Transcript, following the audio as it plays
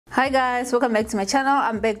Hi guys, welcome back to my channel.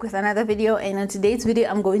 I'm back with another video, and in today's video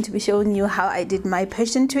I'm going to be showing you how I did my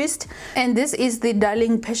passion twist, and this is the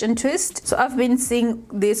darling passion twist. So I've been seeing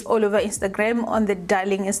this all over Instagram, on the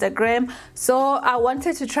darling Instagram, so I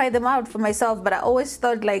wanted to try them out for myself, but I always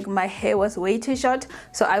thought like my hair was way too short,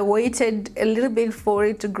 so I waited a little bit for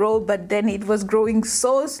it to grow, but then it was growing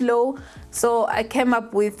so slow. So I came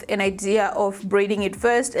up with an idea of braiding it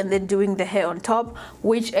first and then doing the hair on top,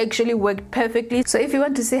 which actually worked perfectly. So if you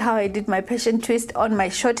want to see how I did my passion twist on my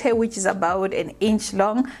short hair, which is about an inch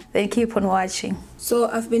long, then keep on watching. So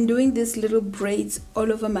I've been doing these little braids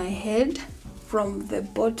all over my head, from the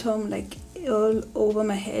bottom, like all over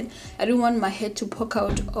my head. I don't want my head to poke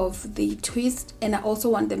out of the twist, and I also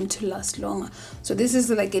want them to last longer. So this is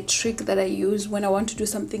like a trick that I use when I want to do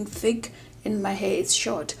something thick and my hair is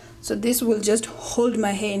short. So this will just hold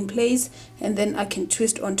my hair in place, and then I can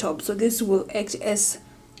twist on top. So this will act as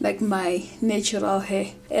like my natural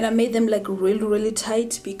hair, and I made them like really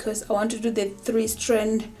tight because I want to do the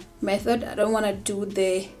 3-strand method. I don't want to do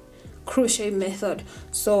the crochet method.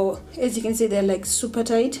 So as you can see, they're like super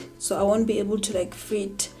tight, so I won't be able to like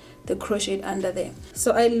fit the crochet under there.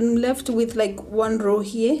 So I'm left with like one row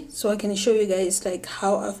here, so I can show you guys like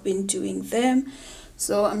how I've been doing them.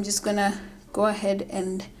 So I'm just gonna go ahead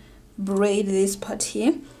and braid this part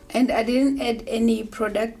here, and I didn't add any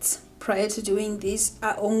products prior to doing this.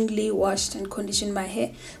 I only washed and conditioned my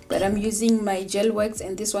hair, but I'm using my gel wax,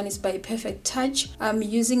 and this one is by Perfect Touch. I'm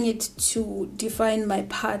using it to define my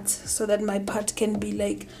parts so that my part can be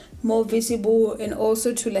like more visible, and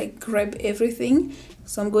also to like grab everything.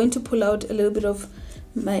 So I'm going to pull out a little bit of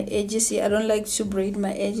my edges here. I don't like to braid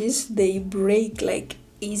my edges, they break like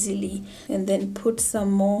easily. And then put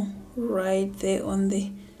some more right there on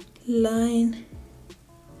the line,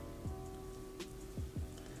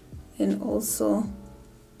 and also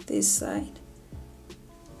this side.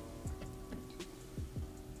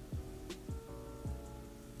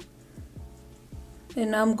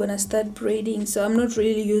 And now I'm gonna start braiding. So I'm not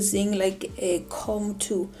really using like a comb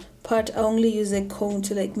to part, I only use a comb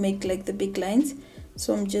to like make like the big lines.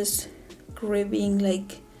 So I'm just grabbing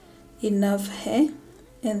like enough hair,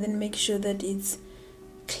 and then make sure that it's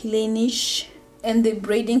cleanish. And the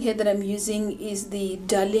braiding hair that I'm using is the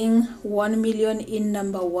Darling 1 million in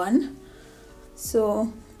number 1.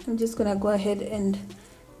 So I'm just gonna go ahead and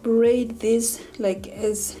braid this like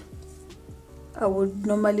as I would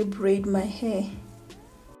normally braid my hair.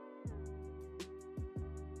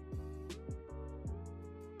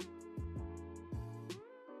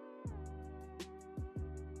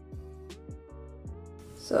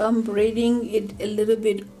 So I'm braiding it a little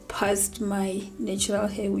bit past my natural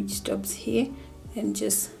hair, which stops here, and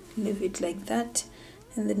just leave it like that,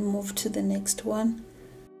 and then move to the next one.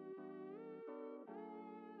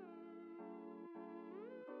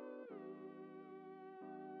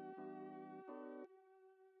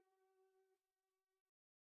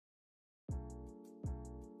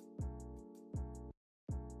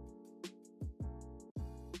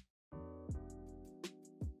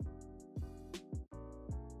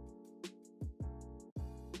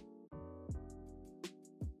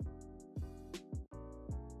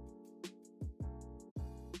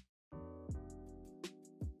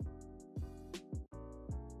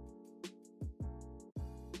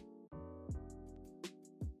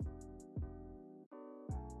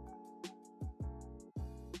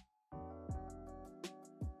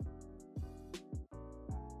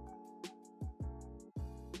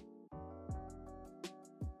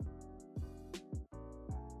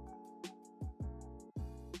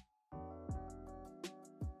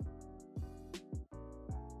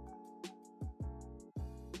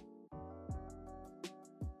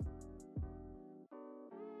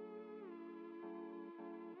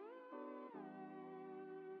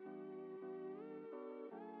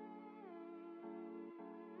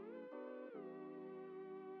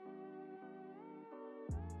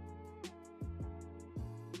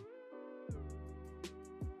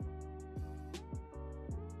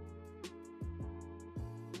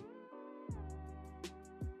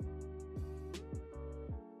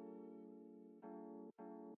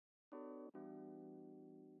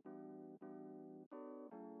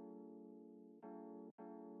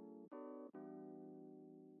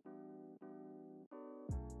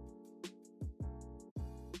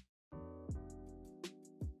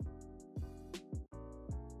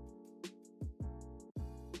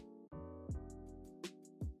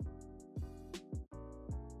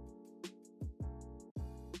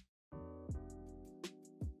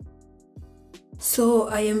 So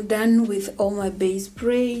I am done with all my base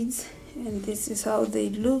braids, and this is how they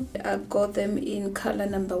look. I got them in color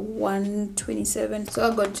number 127,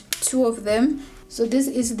 so I got 2 of them. So this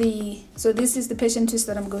is the passion twist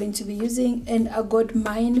that I'm going to be using, and I got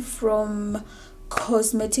mine from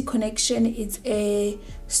Cosmetic Connection. It's a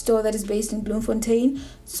store that is based in Bloemfontein,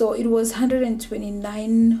 so it was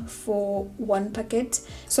 129 for 1 packet.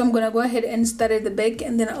 So I'm gonna go ahead and start at the back,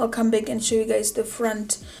 and then I'll come back and show you guys the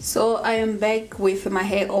front. So I am back with my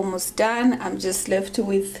hair almost done. I'm just left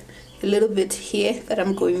with a little bit here that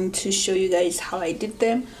I'm going to show you guys how I did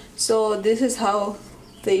them. So this is how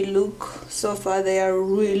they look so far. They are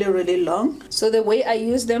really long. So the way I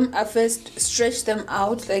use them, I first stretch them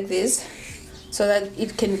out like this so that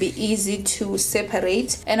it can be easy to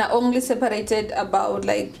separate, and I only separated about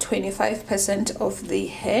like 25% of the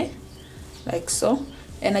hair, like so,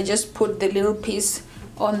 and I just put the little piece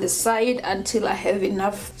on the side until I have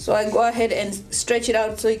enough. So I go ahead and stretch it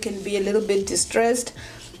out so it can be a little bit distressed,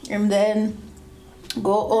 and then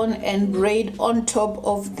go on and braid on top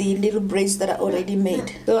of the little braids that I already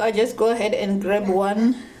made. So I just go ahead and grab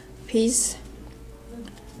one piece,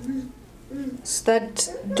 start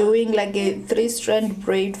doing like a 3-strand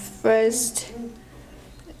braid first,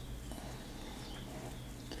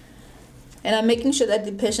 and I'm making sure that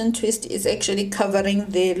the passion twist is actually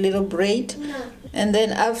covering the little braid. And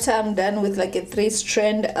then after I'm done with like a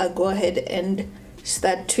 3-strand, I'll go ahead and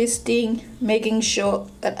start twisting, making sure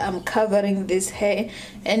that I'm covering this hair.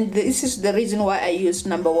 And this is the reason why I used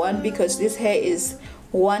number 1, because this hair is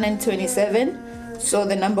 1 and 27, so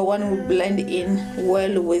the number 1 will blend in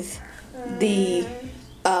well with the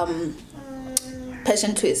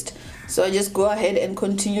passion twist. So I just go ahead and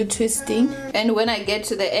continue twisting, and when I get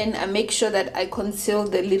to the end, I make sure that I conceal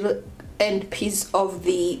the little end piece of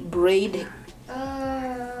the braid,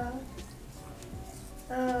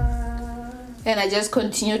 and I just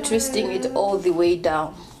continue twisting it all the way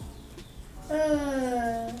down.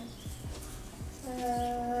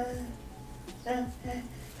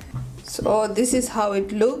 So this is how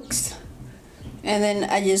it looks, and then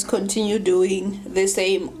I just continue doing the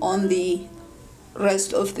same on the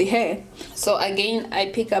rest of the hair. So again, I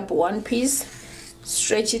pick up one piece,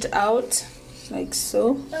 stretch it out like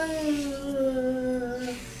so,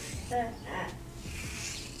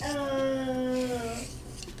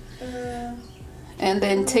 and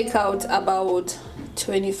then take out about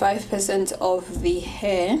 25% of the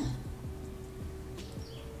hair,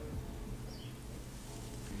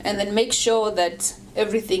 and then make sure that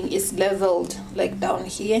everything is leveled, like down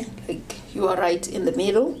here, like you are right in the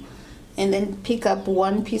middle. And then pick up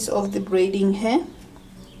one piece of the braiding hair,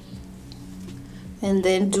 and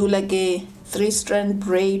then do like a 3-strand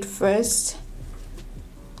braid first,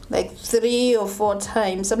 like 3 or 4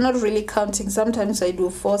 times. I'm not really counting. Sometimes I do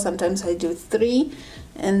 4, sometimes I do 3,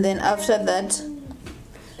 and then after that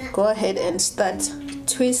go ahead and start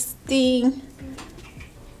twisting.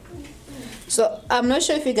 So I'm not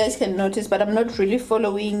sure if you guys can notice, but I'm not really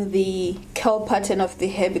following the curl pattern of the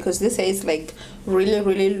hair because this hair is like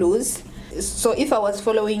really loose. So if I was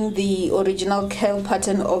following the original curl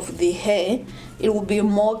pattern of the hair, it would be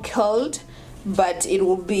more curled, but it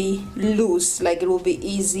will be loose, like it will be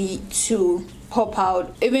easy to pop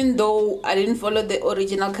out. Even though I didn't follow the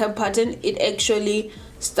original curl pattern, it actually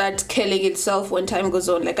starts curling itself when time goes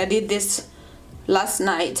on. Like I did this last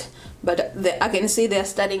night, but I can see they're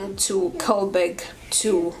starting to curl back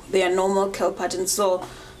to their normal curl pattern. So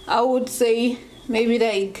I would say maybe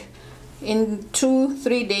like in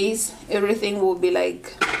 2-3 days everything will be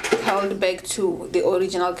like curled back to the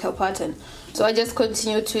original curl pattern. So I just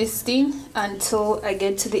continue twisting until I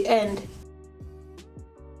get to the end.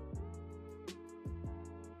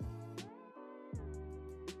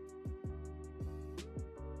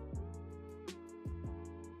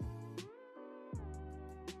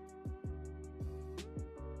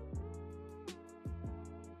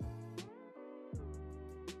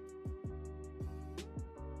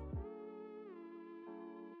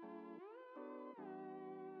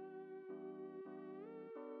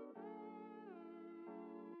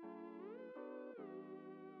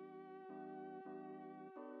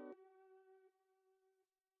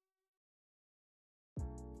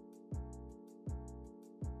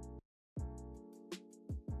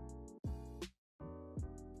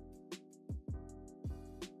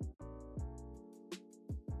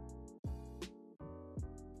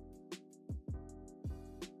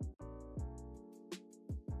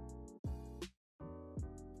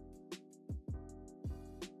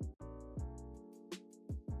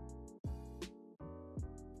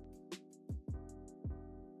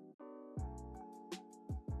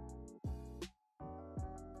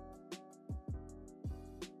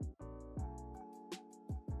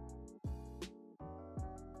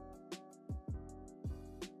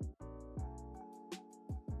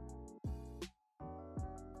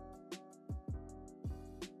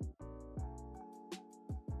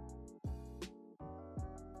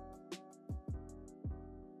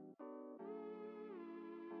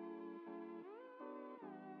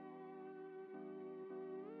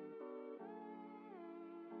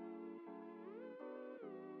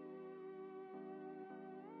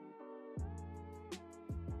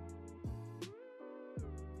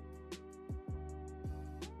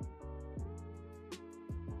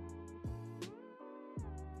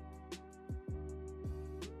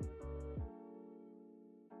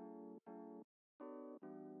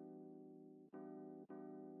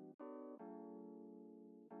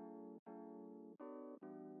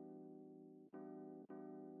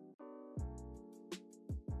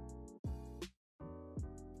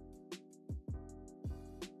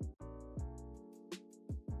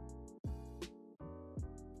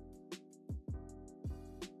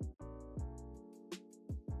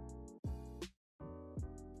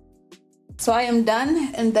 So I am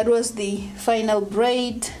done, and that was the final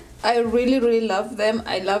braid. I really love them.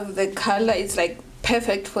 I love the color. It's like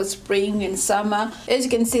perfect for spring and summer. As you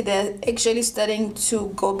can see, they're actually starting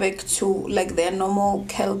to go back to like their normal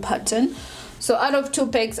curl pattern. So out of 2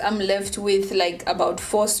 packs, I'm left with like about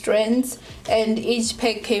 4 strands, and each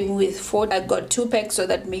pack came with 4. I got 2 packs, so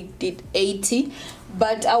that made it 80.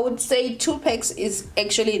 But I would say 2 packs is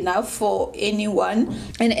actually enough for anyone.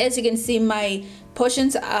 And as you can see, my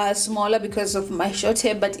portions are smaller because of my short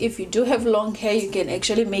hair, but if you do have long hair, you can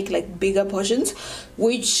actually make like bigger portions,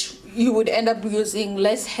 which you would end up using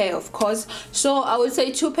less hair, of course. So I would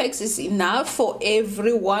say 2 packs is enough for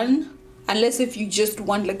everyone, unless if you just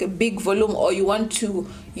want like a big volume, or you want to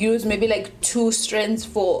use maybe like 2 strands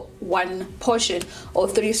for 1 portion or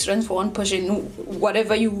 3 strands for 1 portion,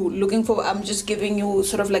 whatever you're looking for. I'm just giving you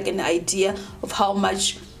sort of like an idea of how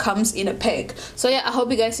much comes in a pack. So yeah, I hope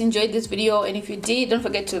you guys enjoyed this video, and if you did, don't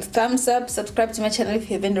forget to thumbs up, subscribe to my channel if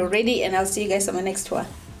you haven't already, and I'll see you guys on my next one.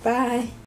 Bye.